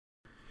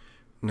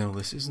Now,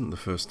 this isn't the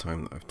first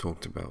time that I've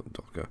talked about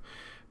Docker,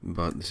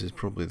 but this is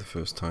probably the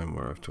first time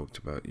where I've talked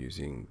about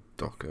using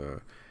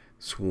Docker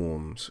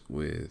swarms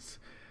with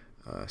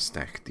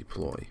stack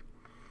deploy.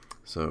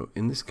 So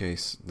in this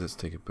case, let's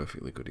take a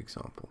perfectly good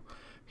example.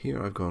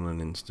 Here I've gone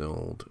and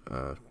installed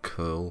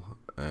curl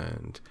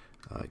and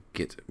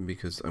git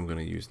because I'm going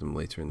to use them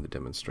later in the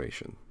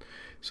demonstration.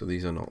 So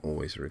these are not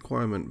always a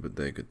requirement, but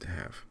they're good to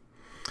have.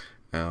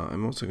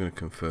 I'm also going to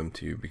confirm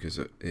to you, because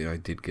I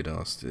did get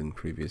asked in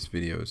previous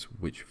videos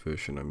which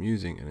version I'm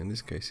using, and in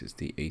this case it's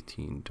the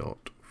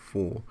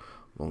 18.4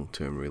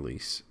 long-term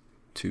release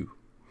 2.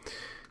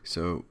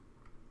 So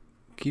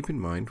keep in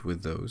mind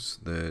with those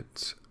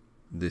that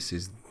this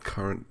is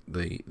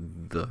currently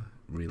the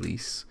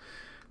release.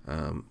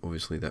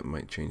 Obviously that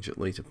might change at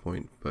a later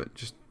point, but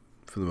just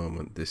for the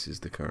moment this is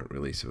the current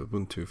release of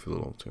Ubuntu for the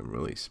long-term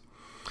release.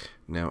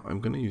 Now I'm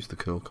going to use the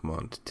curl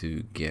command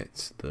to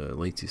get the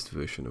latest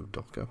version of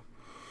Docker.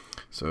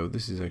 So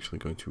this is actually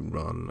going to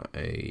run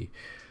a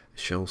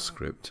shell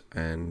script,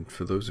 and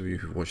for those of you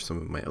who've watched some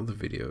of my other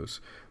videos,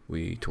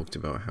 we talked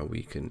about how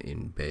we can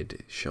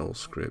embed shell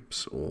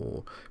scripts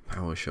or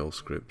PowerShell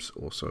scripts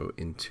also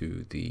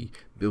into the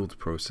build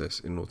process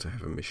in order to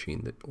have a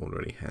machine that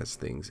already has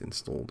things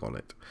installed on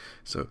it.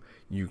 So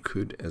you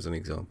could, as an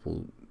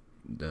example,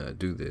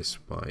 do this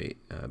by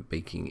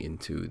baking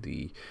into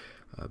the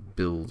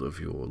build of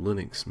your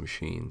Linux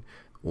machine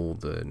all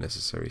the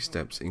necessary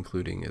steps,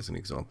 including, as an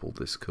example,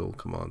 this curl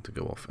command to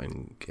go off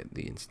and get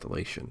the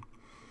installation.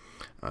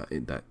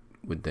 That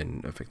would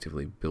then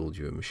effectively build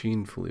you a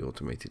machine fully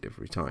automated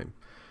every time.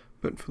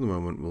 But for the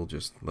moment we'll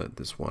just let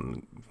this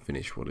one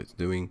finish what it's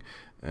doing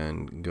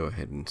and go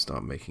ahead and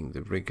start making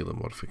the regular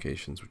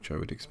modifications which I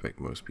would expect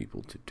most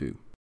people to do.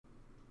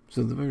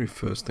 So the very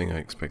first thing I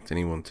expect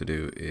anyone to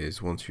do is,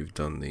 once you've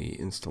done the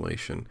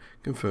installation,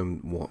 confirm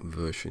what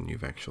version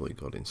you've actually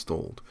got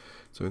installed.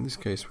 So in this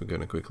case we're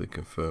going to quickly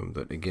confirm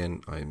that, again,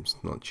 I'm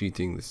not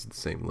cheating, this is the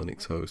same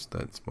Linux host,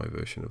 that's my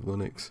version of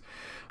Linux,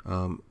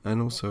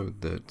 and also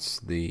that's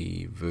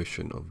the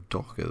version of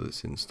Docker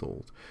that's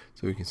installed.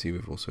 So we can see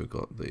we've also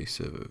got the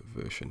server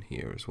version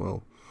here as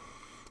well.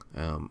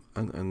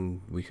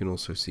 And we can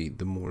also see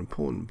the more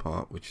important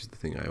part, which is the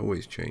thing I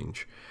always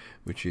change,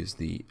 which is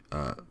the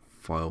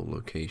file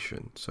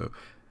location. So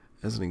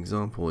as an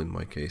example, in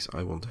my case,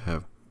 I want to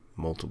have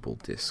multiple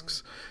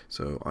disks,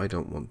 so I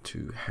don't want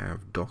to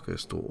have Docker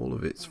store all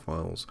of its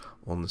files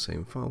on the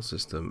same file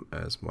system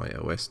as my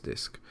OS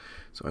disk.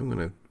 So I'm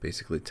going to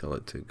basically tell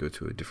it to go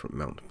to a different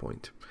mount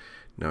point.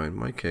 Now in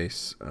my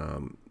case,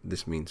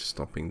 this means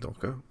stopping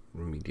Docker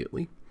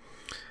immediately.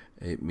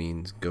 It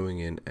means going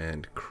in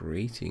and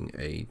creating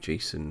a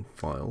JSON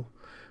file,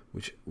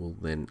 which will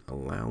then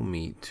allow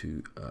me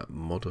to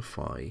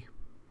modify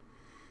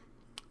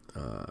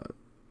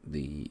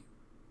the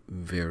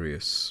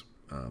various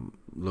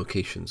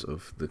locations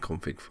of the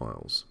config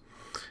files.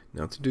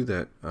 Now to do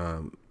that,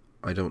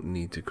 I don't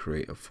need to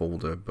create a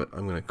folder, but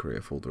I'm going to create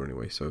a folder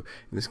anyway. So in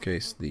this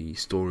case, the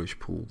storage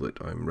pool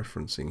that I'm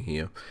referencing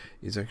here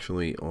is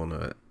actually on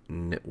a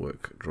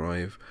network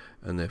drive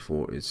and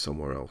therefore is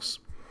somewhere else.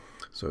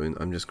 So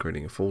I'm just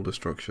creating a folder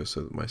structure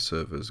so that my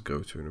servers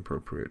go to an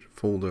appropriate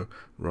folder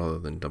rather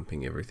than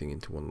dumping everything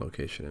into one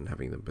location and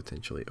having them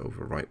potentially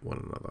overwrite one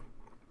another.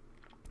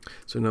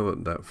 So now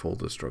that that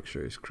folder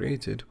structure is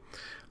created,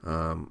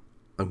 I'm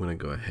going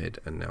to go ahead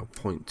and now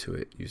point to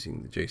it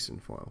using the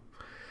JSON file.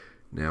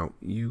 Now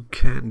you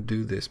can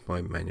do this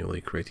by manually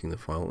creating the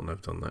file, and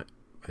I've done that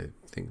I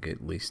think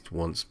at least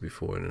once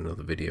before in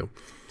another video,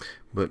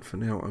 but for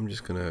now I'm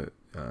just going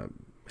to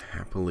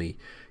happily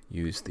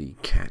use the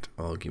cat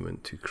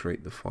argument to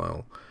create the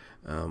file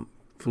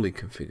fully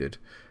configured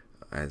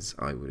as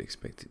I would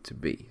expect it to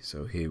be.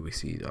 So here we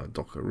see our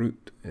Docker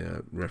root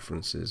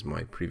references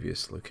my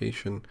previous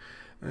location,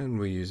 and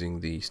we're using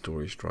the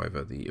storage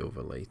driver, the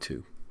overlay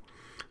 2.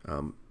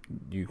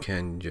 You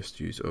can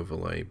just use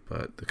overlay,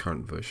 but the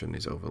current version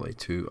is overlay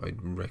 2.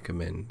 I'd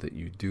recommend that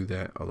you do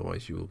that,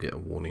 otherwise you will get a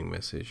warning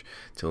message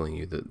telling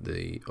you that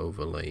the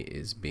overlay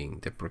is being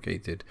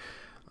deprecated.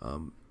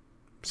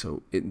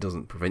 So it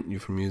doesn't prevent you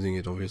from using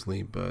it,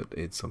 obviously, but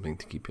it's something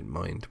to keep in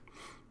mind.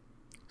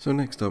 So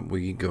next up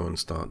we go and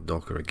start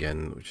Docker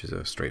again, which is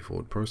a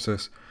straightforward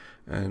process,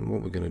 and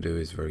what we're going to do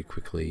is very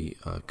quickly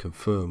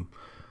confirm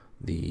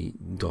the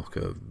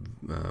Docker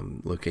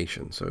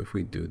location. So if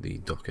we do the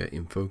docker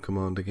info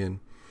command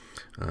again,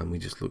 we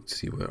just look to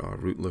see where our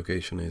root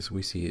location is.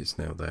 We see it's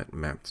now that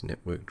mapped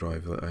network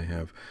drive that I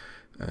have,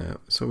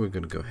 so we're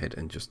going to go ahead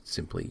and just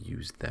simply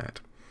use that.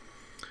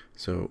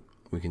 So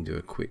we can do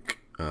a quick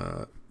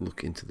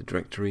look into the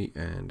directory,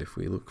 and if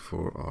we look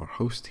for our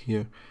host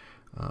here,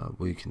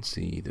 we can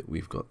see that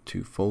we've got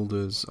 2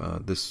 folders.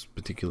 This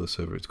particular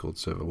server is called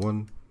server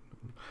 1.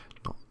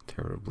 Not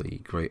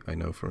terribly great, I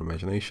know, for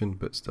imagination,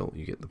 but still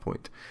you get the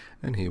point.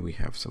 And here we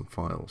have some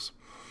files.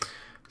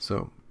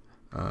 So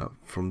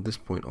from this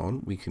point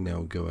on, we can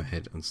now go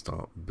ahead and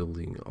start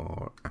building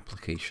our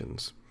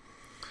applications.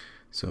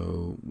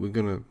 So we're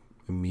going to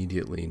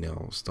immediately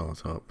now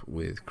start up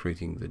with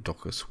creating the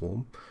Docker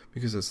swarm,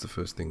 because that's the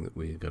first thing that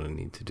we're going to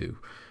need to do.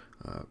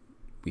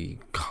 We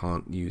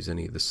can't use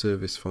any of the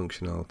service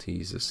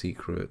functionalities, the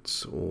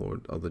secrets,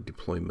 or other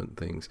deployment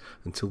things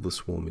until the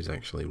swarm is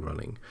actually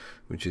running,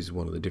 which is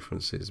one of the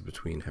differences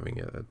between having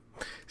a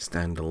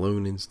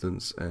standalone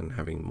instance and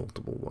having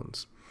multiple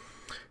ones.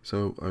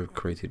 So I've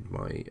created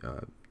my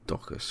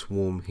Docker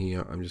swarm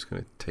here. I'm just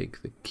going to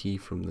take the key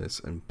from this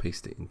and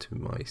paste it into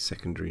my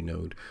secondary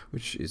node,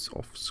 which is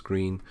off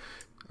screen,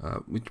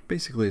 which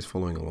basically is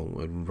following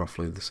along at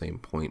roughly the same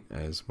point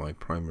as my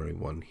primary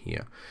one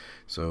here.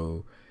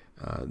 So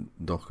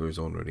Docker is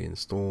already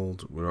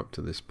installed, we're up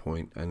to this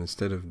point, and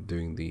instead of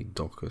doing the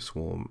Docker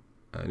swarm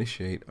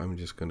initiate, I'm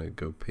just going to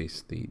go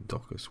paste the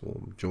Docker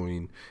swarm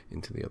join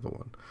into the other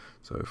one.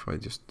 So if I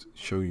just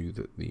show you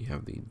that we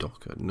have the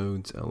Docker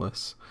nodes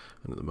ls,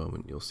 and at the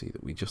moment you'll see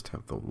that we just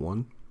have the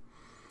one,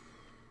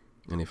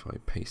 and if I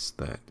paste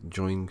that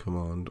join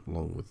command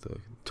along with the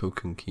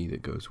token key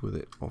that goes with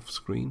it off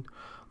screen,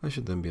 I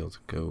should then be able to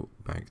go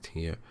back to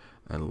here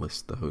and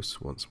list the hosts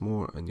once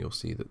more, and you'll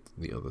see that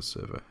the other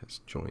server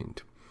has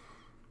joined.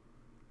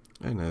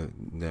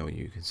 And now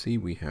you can see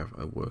we have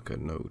a worker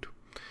node.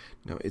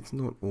 Now, it's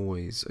not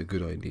always a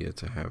good idea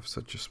to have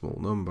such a small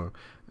number,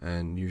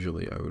 and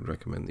usually I would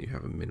recommend that you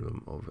have a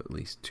minimum of at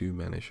least 2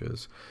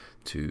 managers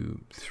to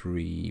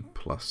 3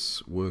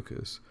 plus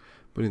workers.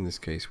 But in this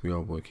case, we are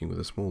working with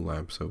a small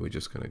lab, so we're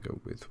just going to go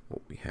with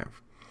what we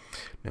have.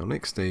 Now,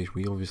 next stage,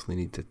 we obviously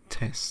need to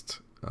test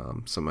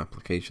some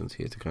applications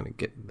here to kind of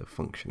get the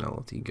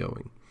functionality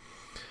going.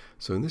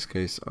 So in this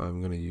case, I'm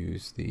going to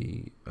use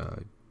the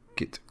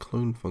git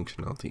clone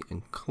functionality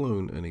and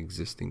clone an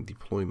existing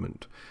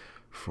deployment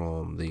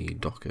from the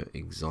Docker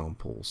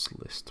examples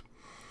list.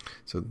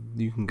 So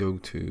you can go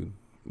to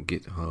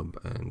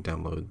GitHub and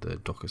download the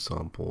Docker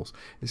samples.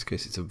 In this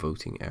case, it's a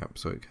voting app,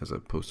 so it has a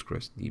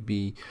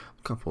PostgreSDB,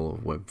 a couple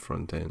of web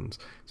front ends,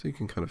 so you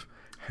can kind of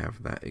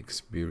have that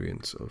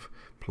experience of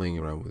playing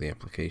around with the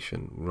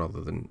application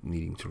rather than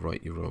needing to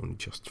write your own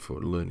just for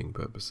learning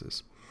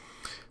purposes.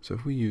 So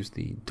if we use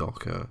the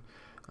Docker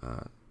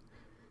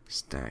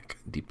stack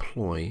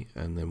deploy,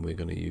 and then we're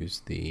going to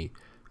use the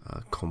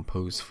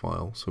compose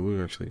file, so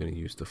we're actually going to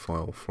use the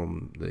file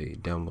from the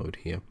download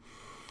here.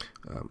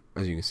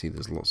 As you can see,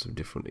 there's lots of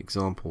different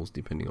examples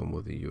depending on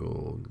whether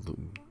you're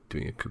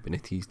doing a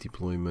Kubernetes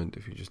deployment,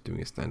 if you're just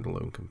doing a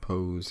standalone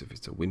compose, if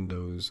it's a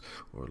Windows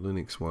or a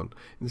Linux one.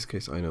 In this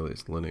case, I know that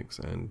it's Linux,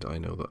 and I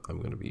know that I'm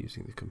going to be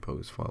using the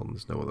compose file, and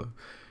there's no other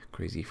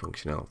crazy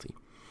functionality.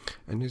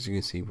 And as you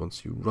can see,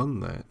 once you run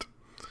that,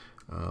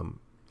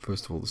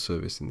 first of all, the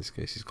service in this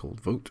case is called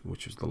vote,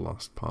 which is the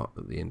last part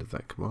at the end of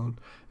that command.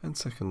 And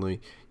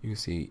secondly, you can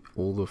see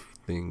all the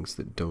things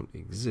that don't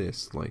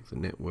exist, like the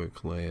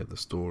network layer, the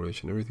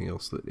storage, and everything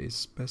else that is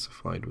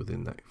specified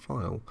within that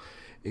file.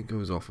 It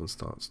goes off and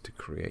starts to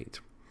create.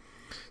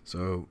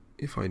 So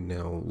if I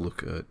now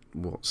look at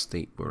what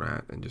state we're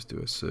at and just do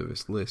a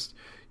service list,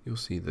 you'll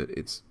see that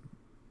it's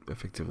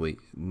effectively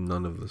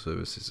none of the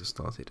services are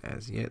started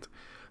as yet.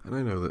 And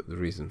I know that the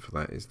reason for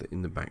that is that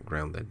in the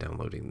background they're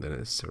downloading the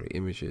necessary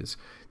images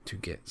to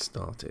get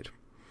started.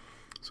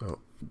 So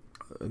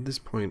at this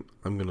point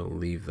I'm going to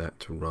leave that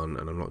to run,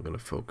 and I'm not going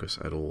to focus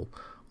at all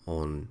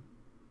on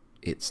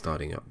it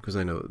starting up, because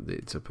I know that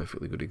it's a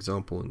perfectly good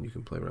example and you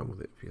can play around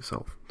with it for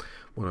yourself.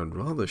 What I'd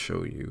rather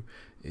show you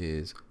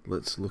is,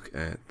 let's look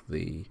at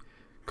the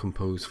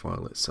compose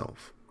file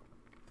itself.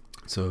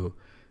 So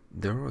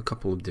there are a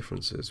couple of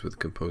differences with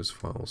compose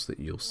files that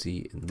you'll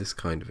see in this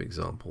kind of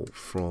example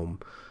from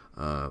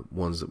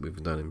ones that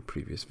we've done in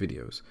previous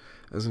videos.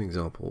 As an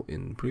example,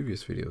 in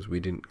previous videos we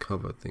didn't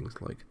cover things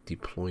like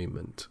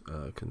deployment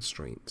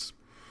constraints,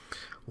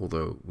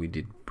 although we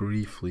did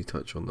briefly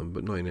touch on them,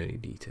 but not in any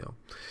detail.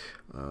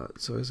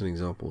 So as an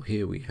example,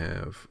 here we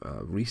have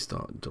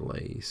restart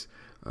delays,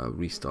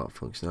 restart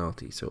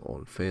functionality, so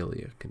on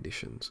failure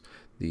conditions.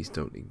 These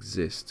don't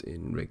exist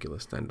in regular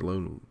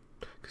standalone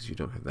because you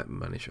don't have that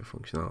manager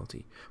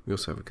functionality. We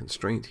also have a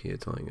constraint here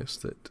telling us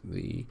that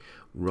the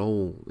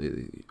role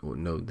or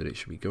node that it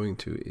should be going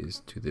to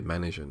is to the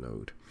manager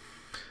node.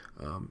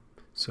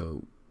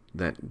 So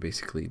that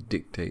basically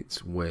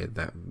dictates where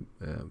that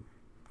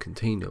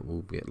container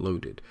will get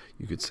loaded.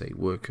 You could say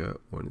worker,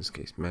 or in this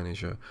case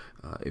manager.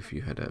 If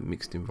you had a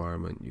mixed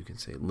environment, you can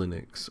say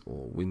Linux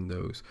or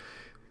Windows.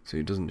 So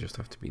it doesn't just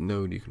have to be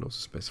node, you can also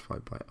specify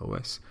by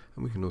OS,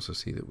 and we can also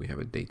see that we have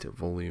a data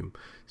volume,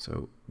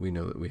 so we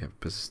know that we have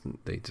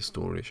persistent data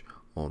storage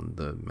on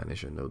the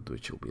manager node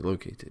which will be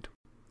located.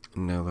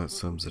 Now that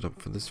sums it up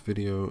for this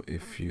video.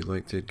 If you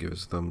liked it, give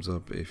us a thumbs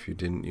up. If you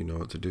didn't, you know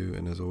what to do,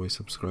 and as always,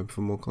 subscribe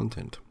for more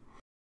content.